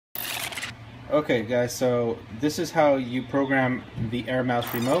Okay guys, so this is how you program the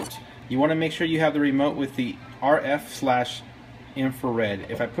Airmouse remote. You want to make sure you have the remote with the RF/infrared.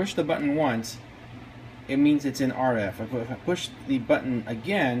 If I push the button once, it means it's in RF. If I push the button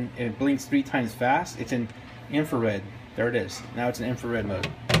again, it blinks 3 times fast, it's in infrared. There it is. Now it's in infrared mode.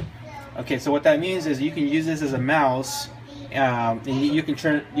 Okay, so what that means is you can use this as a mouse, and you can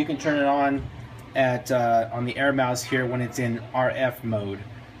turn it on at on the Airmouse here when it's in RF mode.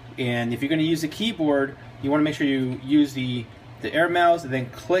 And if you're going to use the keyboard, you want to make sure you use the Airmouse and then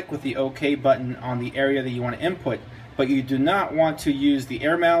click with the OK button on the area that you want to input. But you do not want to use the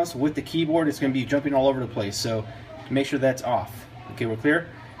Airmouse with the keyboard. It's going to be jumping all over the place. So make sure that's off. Okay, we're clear?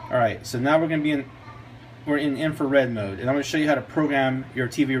 Alright, so now we're going to be we're in infrared mode. And I'm going to show you how to program your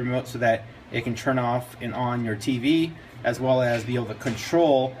TV remote so that it can turn off and on your TV, as well as be able to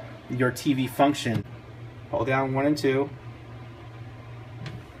control your TV function. Hold down 1 and 2.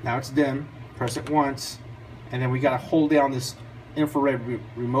 Now it's dim. Press it once, and then we got to hold down this infrared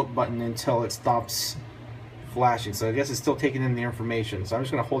remote button until it stops flashing. So I guess it's still taking in the information. So I'm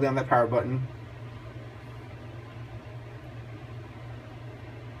just going to hold down that power button.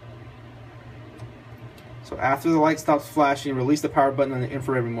 So after the light stops flashing, release the power button on the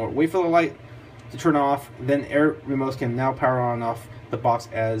infrared remote. Wait for the light to turn off. Then air remotes can now power on and off the box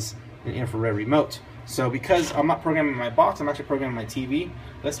as an infrared remote. So because I'm not programming my box, I'm actually programming my TV.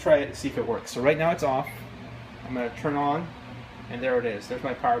 Let's try it and see if it works. So right now it's off. I'm going to turn on, and there it is. There's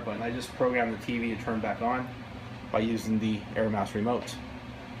my power button. I just programmed the TV to turn back on by using the Airmouse remote.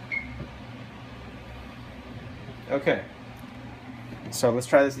 Okay, so let's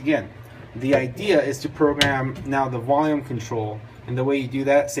try this again. The idea is to program now the volume control, and the way you do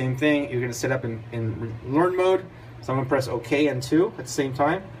that, same thing, you're going to set up in learn mode. So I'm going to press OK and 2 at the same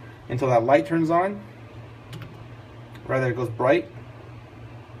time until that light turns on. Rather, it goes bright.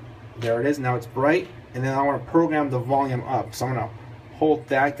 There it is. Now it's bright, and then I want to program the volume up. So I'm going to hold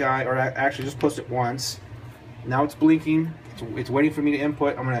that guy, or actually just push it once. Now it's blinking. It's waiting for me to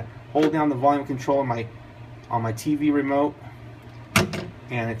input. I'm going to hold down the volume control on my TV remote,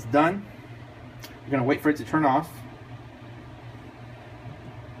 and it's done. We're going to wait for it to turn off.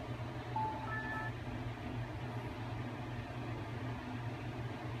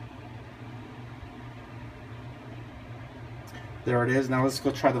 There it is. Now let's go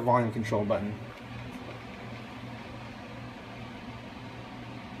try the volume control button.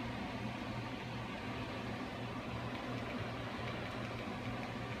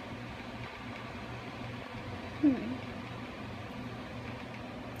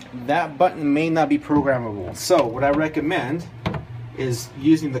 That button may not be programmable. So what I recommend is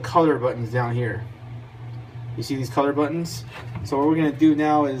using the color buttons down here. You see these color buttons? So what we're going to do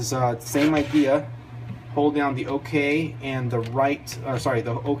now is same idea. Hold down the OK and the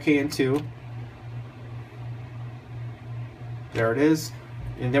the OK and 2. There it is.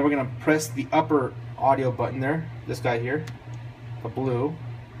 And then we're going to press the upper audio button there, this guy here, the blue,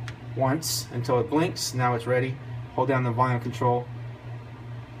 once until it blinks. Now it's ready. Hold down the volume control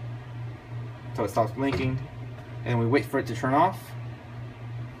until it stops blinking, and we wait for it to turn off.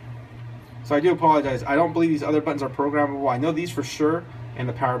 So I do apologize. I don't believe these other buttons are programmable. I know these for sure, and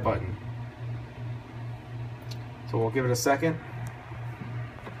the power button. So we'll give it a second.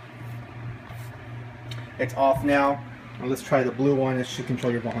 It's off now. Now let's try the blue one. It should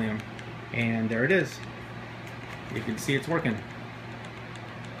control your volume. And there it is. You can see it's working.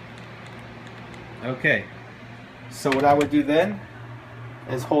 Okay. So what I would do then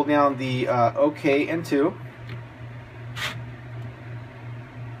is hold down the OK and 2.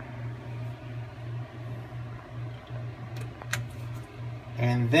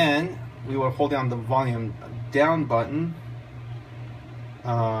 And then we will hold down the volume down button.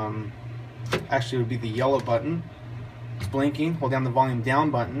 Actually, it would be the yellow button. It's blinking. Hold down the volume down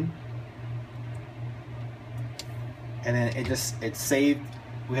button, and then it's saved.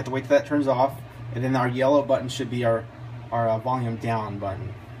 We have to wait till that turns off, and then our yellow button should be our volume down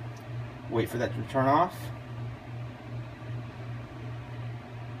button. Wait for that to turn off.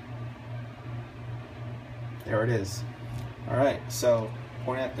 There it is. All right, so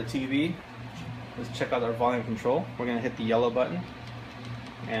pointing at the TV. Let's check out our volume control. We're going to hit the yellow button,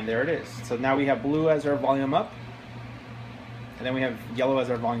 and there it is. So now we have blue as our volume up, and then we have yellow as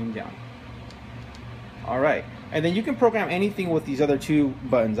our volume down. Alright, and then you can program anything with these other 2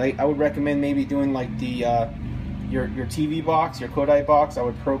 buttons. I would recommend maybe doing like the your TV box, your Kodai box. I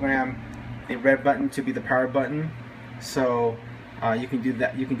would program the red button to be the power button. So you can do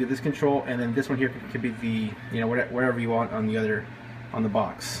that. You can do this control, and then this one here could be the whatever you want on the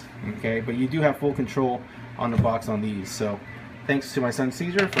box. Okay, but you do have full control on the box on these. So thanks to my son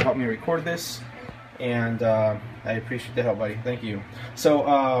Cesar for helping me record this, and I appreciate the help, buddy. Thank you. So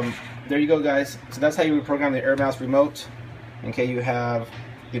there you go, guys. So that's how you would program the Airmouse remote. Okay, you have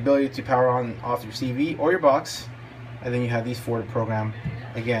the ability to power on off your CV or your box, and then you have these four to program.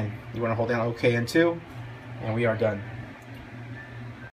 Again, you want to hold down OK and 2, and we are done.